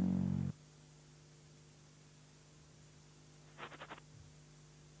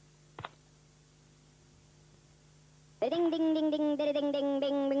 Ding ding ding ding ding ding ding ding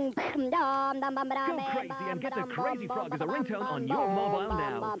ding. Go crazy and get the Crazy Frog as a ringtone on your mobile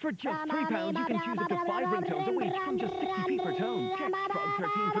now. For just £3, you can choose up to 5 ringtones a week from just 60p per tone. Text Frog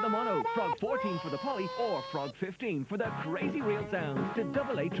 13 for the mono, Frog 14 for the poly, or Frog 15 for the crazy real sounds to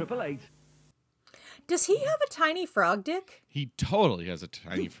 88888. Does he have a tiny frog dick? He totally has a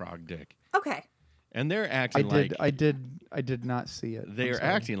tiny frog dick. Okay. And they're acting like... I did not see it. They're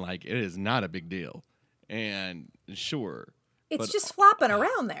acting like it is not a big deal. And sure. It's just flopping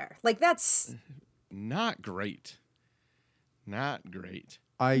around there. Like, that's... Not great. Not great.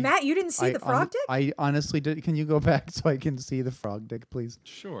 Matt, you didn't see the frog dick? I honestly did. Can you go back so I can see the frog dick, please?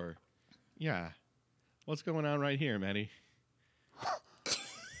 Sure. Yeah. What's going on right here, Maddie?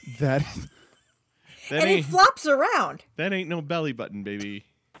 That and it flops around. That ain't no belly button, baby.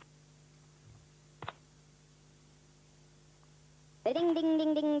 Ding ding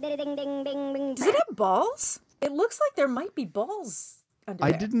ding ding ding ding ding ding. Does it have balls? It looks like there might be balls under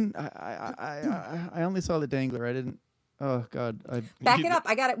there. didn't. I only saw the dangler. I didn't. Oh God. Back it up.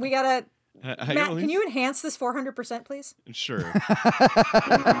 I got it. We gotta. Matt, can you enhance this 400%, please? Sure.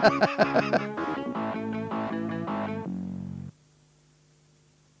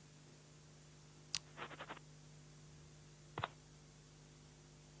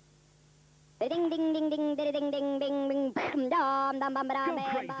 Ding ding ding ding ding ding ding ding. Go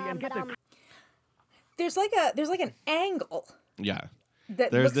crazy and get the... There's like an angle. Yeah.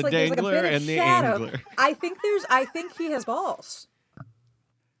 That there's looks the like dangler there's like a bit of and the shadow. angler. I think he has balls.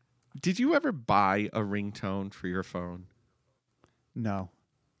 Did you ever buy a ringtone for your phone? No.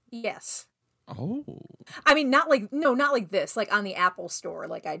 Yes. Oh. I mean, not like this. Like on the Apple store,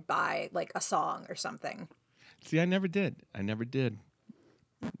 like I'd buy like a song or something. See, I never did.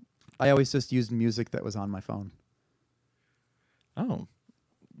 I always just used music that was on my phone. Oh.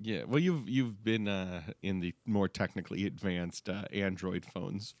 Yeah. Well, you've been in the more technically advanced Android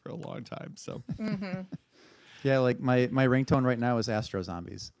phones for a long time, so. Mm-hmm. Yeah, like my ringtone right now is Astro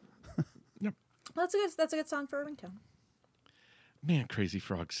Zombies. Yep. Well, that's a good song for a ringtone. Man, Crazy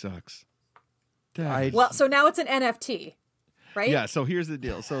Frog sucks. Well, so now it's an NFT, right? Yeah. So here's the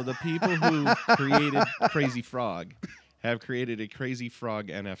deal. So the people who created Crazy Frog have created a Crazy Frog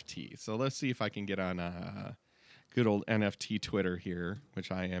NFT. So let's see if I can get on good old NFT Twitter here,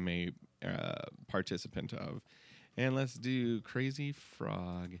 which I am a participant of. And let's do Crazy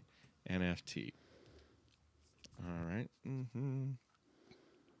Frog NFT. All right. Mm-hmm.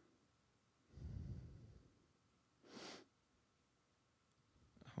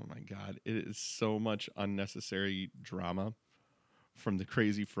 Oh, my God. It is so much unnecessary drama from the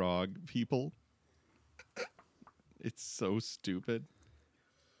Crazy Frog people. It's so stupid.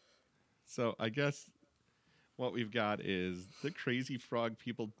 So I guess what we've got is the Crazy Frog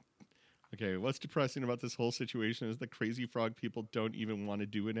people. Okay, what's depressing about this whole situation is the Crazy Frog people don't even want to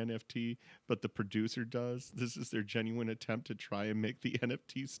do an NFT, but the producer does. This is their genuine attempt to try and make the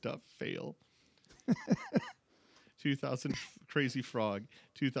NFT stuff fail. 2000 Crazy Frog.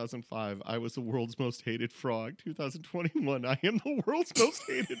 2005, I was the world's most hated frog. 2021, I am the world's most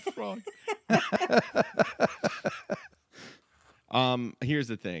hated frog. Here's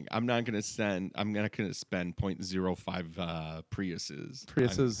the thing. I'm not going to spend 0.05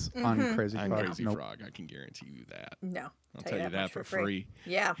 Priuses on Crazy Frog. On Crazy Frog. I can guarantee you that. No. I'll tell you that for free.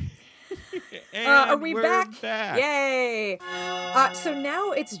 Yeah. Are we we're back? Yay! So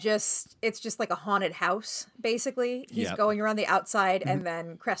now it's just like a haunted house. Basically, he's Yep. going around the outside, and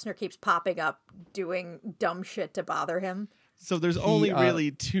then Kressner keeps popping up, doing dumb shit to bother him. So there's only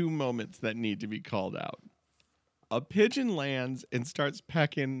really two moments that need to be called out. A pigeon lands and starts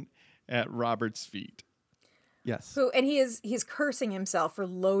pecking at Robert's feet. Yes. So, and he's cursing himself for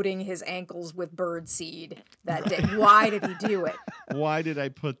loading his ankles with bird seed that day. Why did he do it? Why did I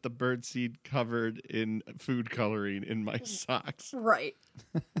put the bird seed covered in food coloring in my socks? Right.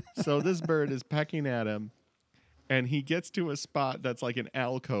 So this bird is pecking at him, and he gets to a spot that's like an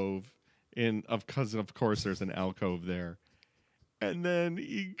alcove because of course there's an alcove there. And then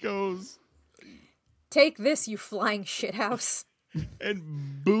he goes, "Take this, you flying shithouse,"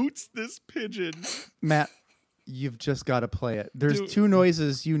 and boots this pigeon. Matt, you've just got to play it. There's Dude. two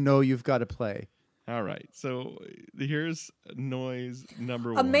noises you've got to play. All right, so here's noise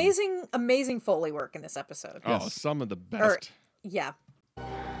number one. Amazing Foley work in this episode. Oh, some of the best. Yeah.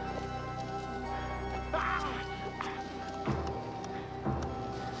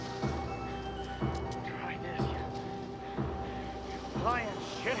 Try this, you lying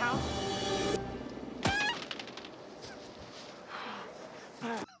shithouse.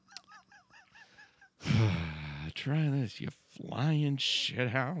 Try this, you flying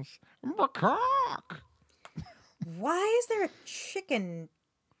shithouse. Macaque. Why is there a chicken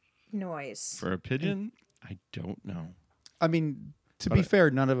noise? For a pigeon, I don't know. I mean, to be fair,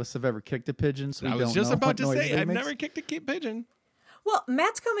 none of us have ever kicked a pigeon, so we I don't was just know about what to noise say, it I've makes. never kicked a pigeon. Well,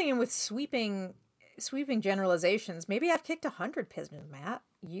 Matt's coming in with sweeping generalizations. Maybe I've kicked 100 pigeons, Matt.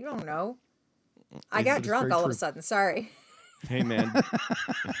 You don't know. I got It's drunk very all of true. a sudden. Sorry. Hey, man,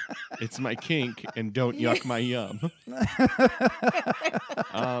 it's my kink, and don't yuck my yum.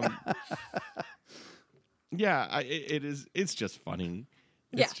 Yeah, it is. It's just funny.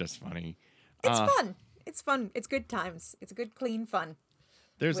 It's just funny. It's fun. It's fun. It's good times. It's good, clean fun.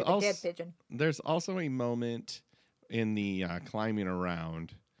 There's with also a dead pigeon. There's also a moment in the climbing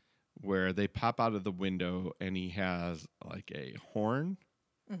around where they pop out of the window and he has like a horn.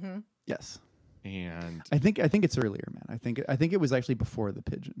 Mm-hmm. Yes. And I think it's earlier, man. I think it was actually before the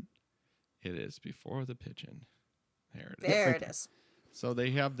pigeon. it is before the pigeon. There it is. There it is. So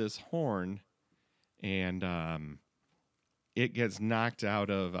they have this horn, and it gets knocked out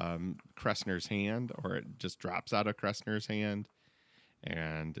of Kressner's hand, or it just drops out of Kressner's hand.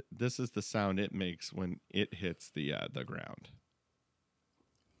 And this is the sound it makes when it hits the ground.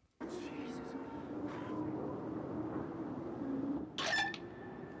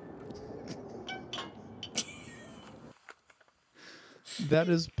 That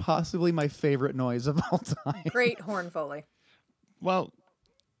is possibly my favorite noise of all time. Great horn Foley. Well,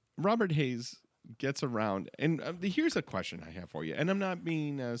 Robert Hayes gets around, and here's a question I have for you. And I'm not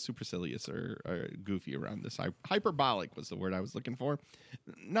being supercilious or goofy around this. Hyperbolic was the word I was looking for.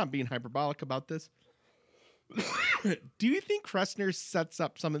 Not being hyperbolic about this. Do you think Kressner sets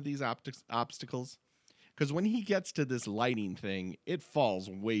up some of these obstacles? Because when he gets to this lighting thing, it falls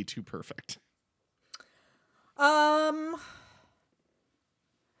way too perfect.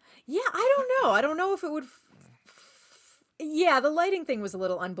 Yeah, I don't know. I don't know if it would. Yeah, the lighting thing was a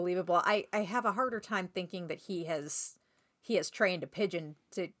little unbelievable. I have a harder time thinking that he has trained a pigeon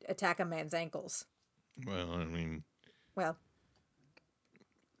to attack a man's ankles. Well, I mean, Well,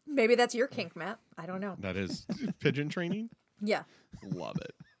 maybe that's your kink, Matt. I don't know. that is pigeon training. Yeah, Love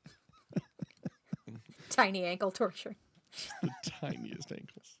it. tiny ankle torture. The tiniest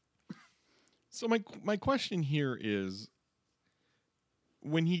ankles. So my question here is,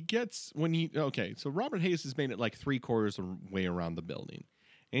 so Robert Hayes has made it like 3/4 of the way around the building,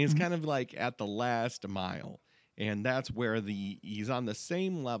 and he's kind of like at the last mile, and that's where he's on the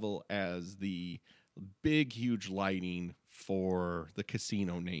same level as the big huge lighting for the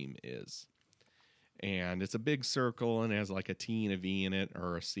casino name is, and it's a big circle and has like a T and a V in it,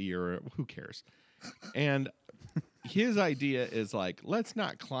 or a C, or who cares. And his idea is like, let's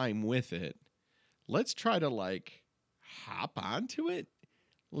not climb with it, let's try to like hop onto it.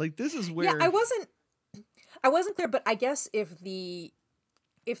 Like, this is where... Yeah, I wasn't clear, but I guess if the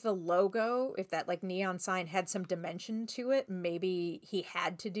logo, if that like neon sign had some dimension to it, maybe he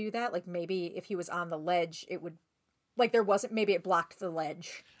had to do that. Like, maybe if he was on the ledge, it would, like, maybe it blocked the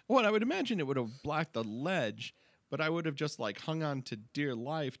ledge. Well, I would imagine it would have blocked the ledge, but I would have just like hung on to dear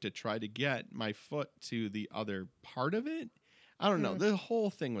life to try to get my foot to the other part of it. I don't know. The whole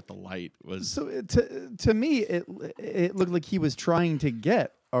thing with the light was... So to me, it looked like he was trying to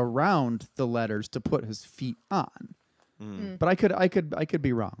get around the letters to put his feet on. But I could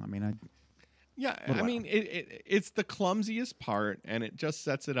be wrong. I mean, Yeah, What I do I mean, it's the clumsiest part, and it just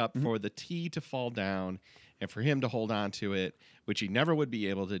sets it up for the T to fall down and for him to hold on to it, which he never would be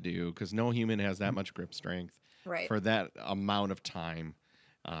able to do because no human has that much grip strength Right. for that amount of time.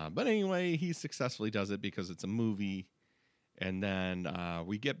 But anyway, he successfully does it because it's a movie. And then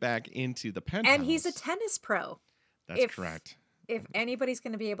we get back into the penthouse. And he's a tennis pro. That's correct. If anybody's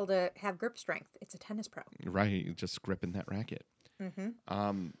going to be able to have grip strength, it's a tennis pro. Right, just gripping that racket.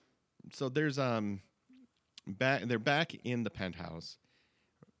 Mm-hmm. So there's they're back in the penthouse.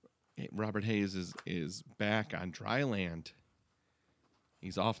 Robert Hayes is back on dry land.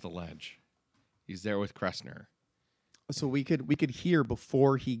 He's off the ledge. He's there with Kressner. So we could hear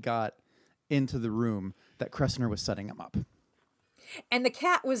before he got into the room that Kressner was setting him up. And the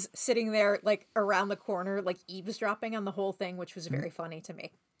cat was sitting there, like, around the corner, like, eavesdropping on the whole thing, which was very funny to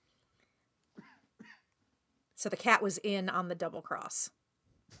me. So the cat was in on the double cross.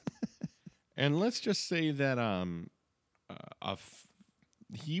 And let's just say that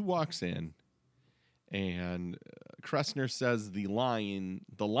he walks in, and Kressner says the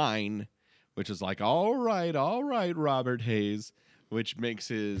line, which is like, all right, Robert Hayes, which makes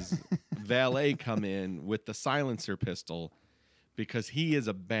his valet come in with the silencer pistol because he is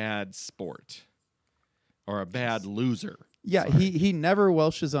a bad sport or a bad loser. Yeah, he never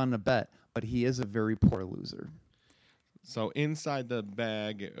welshes on a bet, but he is a very poor loser. So inside the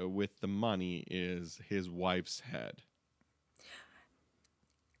bag with the money is his wife's head.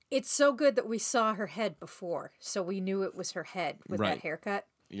 It's so good that we saw her head before, so we knew it was her head with Right. that haircut.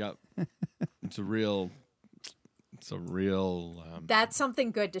 Yep. It's a real. That's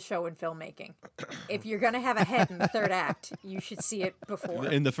something good to show in filmmaking. If you're going to have a head in the third act, you should see it before.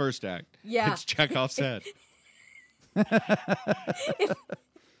 In the first act. Yeah. It's Chekhov's head.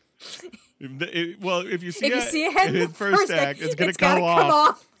 If you see a head in the first act, it's going to gotta come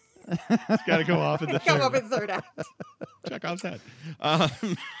off. It's got to come off in the come third. off in the third act. Chekhov's head.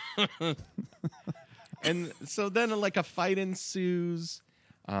 And so then, like, a fight ensues.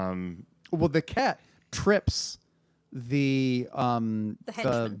 Well, the cat trips the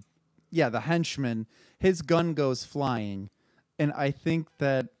henchman. The henchman. His gun goes flying, and I think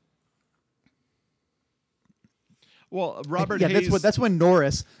that. Well, Robert Hayes. That's when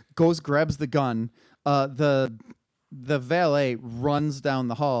Norris grabs the gun. The valet runs down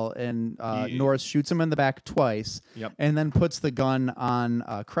the hall, and Norris shoots him in the back twice. Yep. And then puts the gun on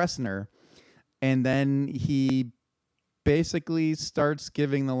Kressner, and then he basically starts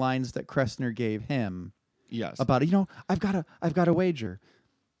giving the lines that Kressner gave him. Yes. About I've got a wager.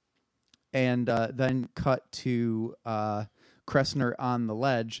 And then cut to Kressner on the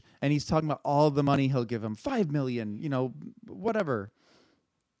ledge, and he's talking about all the money he'll give him, $5 million, whatever.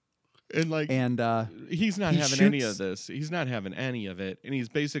 And he's not having any of this. He's not having any of it, and he's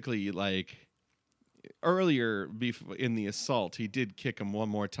basically like, earlier in the assault, he did kick him one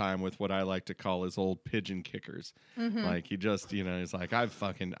more time with what I like to call his old pigeon kickers. Mm-hmm. Like he just, he's like, I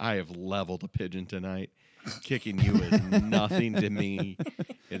have leveled a pigeon tonight. Kicking you is nothing to me.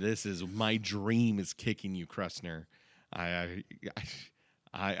 This is my dream is kicking you, Kressner. I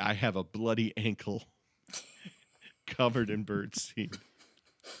have a bloody ankle covered in birdseed.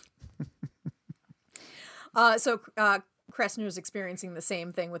 So Kressner's experiencing the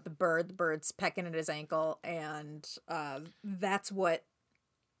same thing with the bird. The bird's pecking at his ankle, and that's what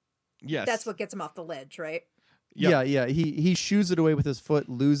gets him off the ledge, right? Yep. Yeah. He shoos it away with his foot,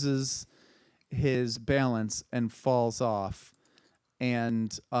 loses his balance, and falls off.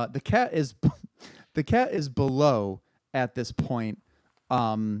 And the cat is below at this point.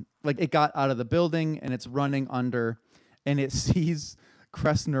 Like it got out of the building and it's running under, and it sees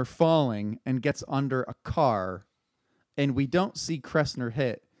Kressner falling and gets under a car. And we don't see Kressner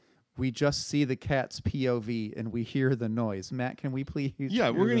hit. We just see the cat's POV and we hear the noise. Matt, can we please? Yeah,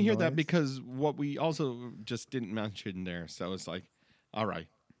 we're going to hear that because what we also just didn't mention there. So it's like, all right.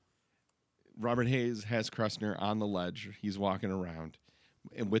 Robert Hayes has Kressner on the ledge. He's walking around.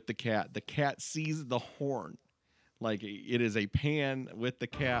 And with the cat sees the horn. Like it is a pan with the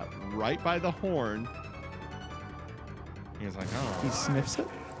cat right by the horn. He's like, oh. He sniffs it?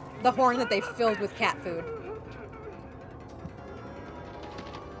 The horn that they filled with cat food.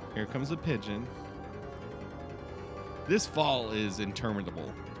 Here comes the pigeon. This fall is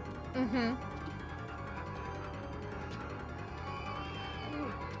interminable. Mm-hmm.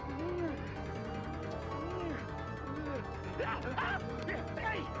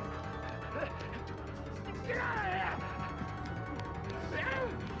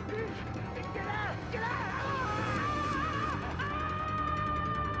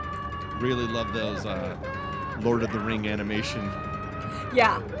 Really love those Lord of the Ring animation.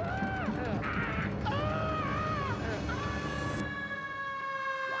 Yeah.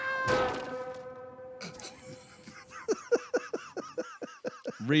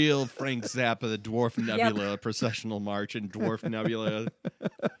 real Frank Zappa, the Dwarf Nebula processional march and Dwarf Nebula.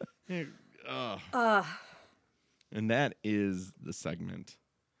 And that is the segment,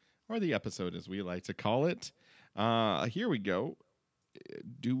 or the episode as we like to call it. Here we go.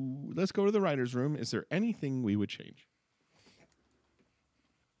 Let's go to the writer's room. Is there anything we would change?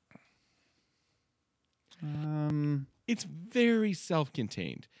 It's very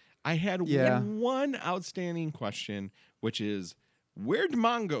self-contained. I had one outstanding question, which is, where'd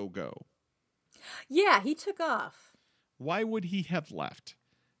Mongo go? Yeah, he took off. Why would he have left?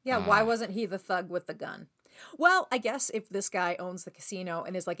 Yeah, why wasn't he the thug with the gun? Well, I guess if this guy owns the casino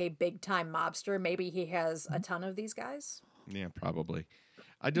and is like a big-time mobster, maybe he has a ton of these guys. Yeah, probably.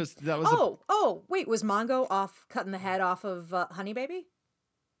 That was wait, was Mongo off cutting the head off of Honey Baby?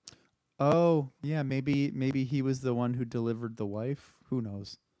 Oh, yeah, maybe he was the one who delivered the wife. Who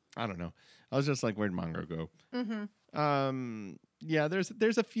knows? I don't know. I was just like, where'd Mongo go? Mm-hmm. Yeah,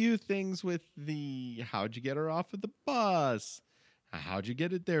 there's a few things with the how'd you get her off of the bus? How'd you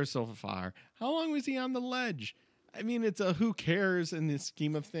get it there so far? How long was he on the ledge? I mean, it's a who cares in the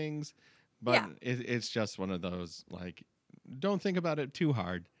scheme of things, but it's just one of those, like, don't think about it too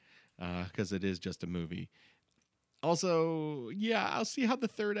hard, because it is just a movie. Also, yeah, I'll see how the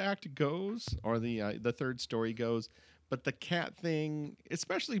third act goes, or the third story goes. But the cat thing,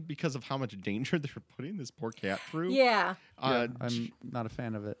 especially because of how much danger they're putting this poor cat through. Yeah. I'm not a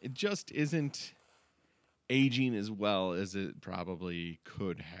fan of it. It just isn't aging as well as it probably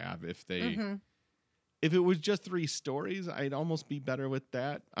could have if they. If it was just 3 stories, I'd almost be better with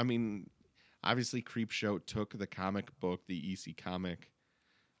that. I mean, obviously, Creepshow took the comic book, the EC comic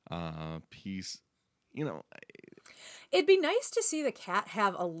piece. You know, it'd be nice to see the cat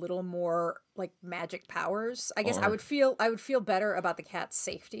have a little more like magic powers. I guess I would feel better about the cat's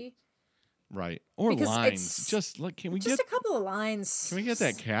safety. Right. Or because lines. Just like, can we just a couple of lines? Can we get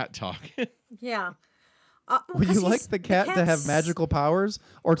that cat talking? Yeah. Would you like the cat to have magical powers,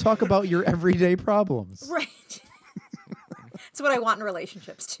 or talk about your everyday problems? Right. That's what I want in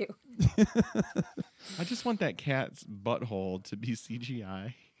relationships too. I just want that cat's butthole to be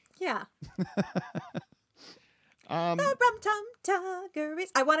CGI. Yeah. The Rum Tum Tugger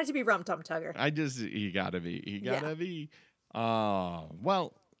is. I want it to be Rum Tum Tugger. He gotta be. He gotta be.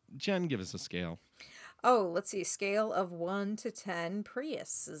 Well, Jen, give us a scale. Oh, let's see. Scale of 1 to 10.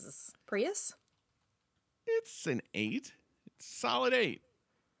 Prius. It's an 8. It's a solid 8.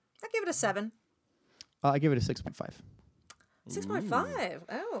 I give it a 7. I give it a 6.5. 6.5.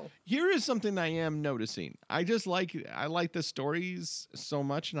 Oh. Here is something I am noticing. I like the stories so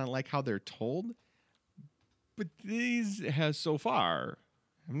much, and I like how they're told. But these have so far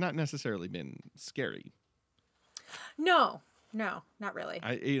have not necessarily been scary. No, not really.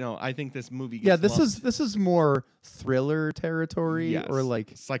 I think this movie. This is more thriller territory, or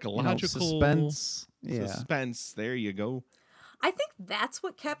like psychological suspense. Yeah. Suspense. There you go. I think that's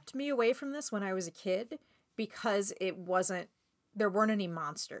what kept me away from this when I was a kid, because there weren't any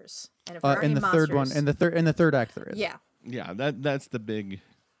monsters. And if there are in any the monsters, third one, in the third act, there is. Yeah. Yeah, that's the big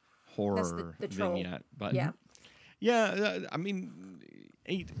horror the troll. vignette. But yeah, I mean,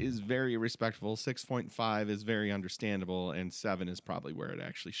 8 is very respectful. 6.5 is very understandable, and 7 is probably where it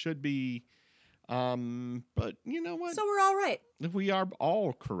actually should be. But you know what? So we're all right. We are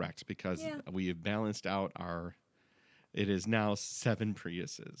all correct, because we have balanced out our. It is now 7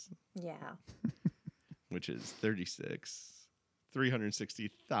 Priuses. Yeah. Which is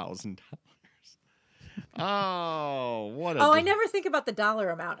 $360,000. Oh, what a... I never think about the dollar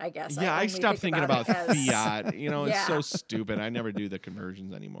amount, I guess. Yeah, I stopped thinking about fiat. It's so stupid. I never do the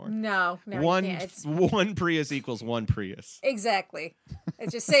conversions anymore. No. One Prius equals 1 Prius. Exactly.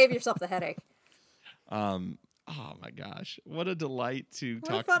 It's just save yourself the headache. Oh my gosh. What a delight to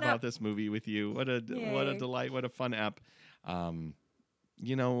talk about this movie with you. What a delight. What a fun app.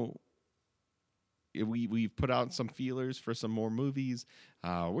 We've put out some feelers for some more movies.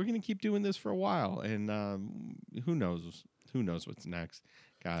 We're going to keep doing this for a while, and who knows what's next,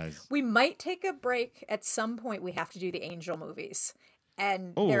 guys. We might take a break at some point. We have to do the Angel movies,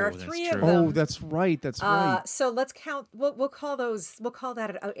 and there are 3 of them. Oh, that's right. So let's count. We'll call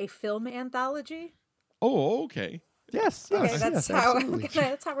that a film anthology. Oh, okay. Yes. Okay, that's how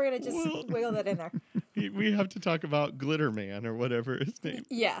we're gonna just Well, wiggle that in there. We have to talk about Glitter Man, or whatever his name.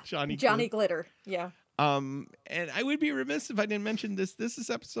 Yeah, Johnny Glitter. Yeah. And I would be remiss if I didn't mention this. This is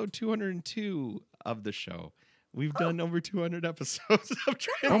episode 202 of the show. We've done over 200 episodes of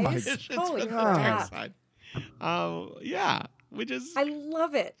Transmissions from the Dark Side. Yeah, which is I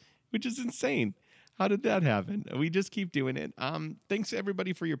love it. Which is insane. How did that happen? We just keep doing it. Thanks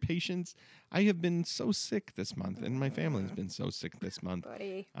everybody for your patience. I have been so sick this month, and my family has been so sick this month,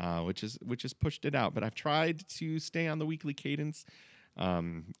 Buddy. which has pushed it out. But I've tried to stay on the weekly cadence,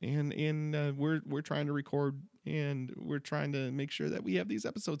 and we're trying to record, and we're trying to make sure that we have these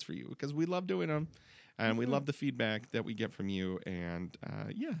episodes for you because we love doing them, and we love the feedback that we get from you. And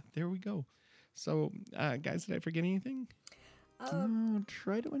yeah, there we go. So, guys, did I forget anything?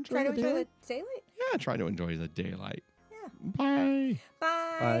 Try to enjoy Try to the enjoy daylight. the daylight. Yeah, try to enjoy the daylight. Yeah. Bye.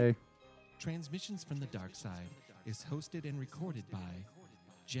 Bye. Bye. Transmissions from the Dark Side is hosted and recorded by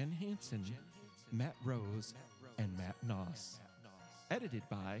Jen Hansen, Matt Rose, and Matt Noss. Edited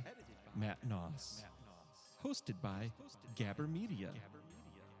by Matt Noss. Hosted by Gabber Media.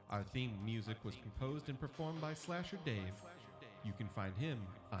 Our theme music was composed and performed by Slasher Dave. You can find him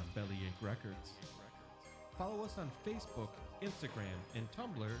on Bellyache Records. Follow us on Facebook, Instagram, and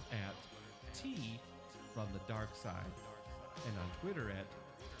Tumblr at T from the Dark Side, and on Twitter at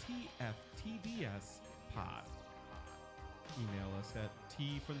TFTDS Pod. Email us at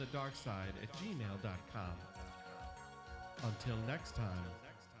tfromthedarkside@gmail.com. Until next time,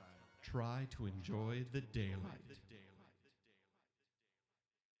 try to enjoy the daylight.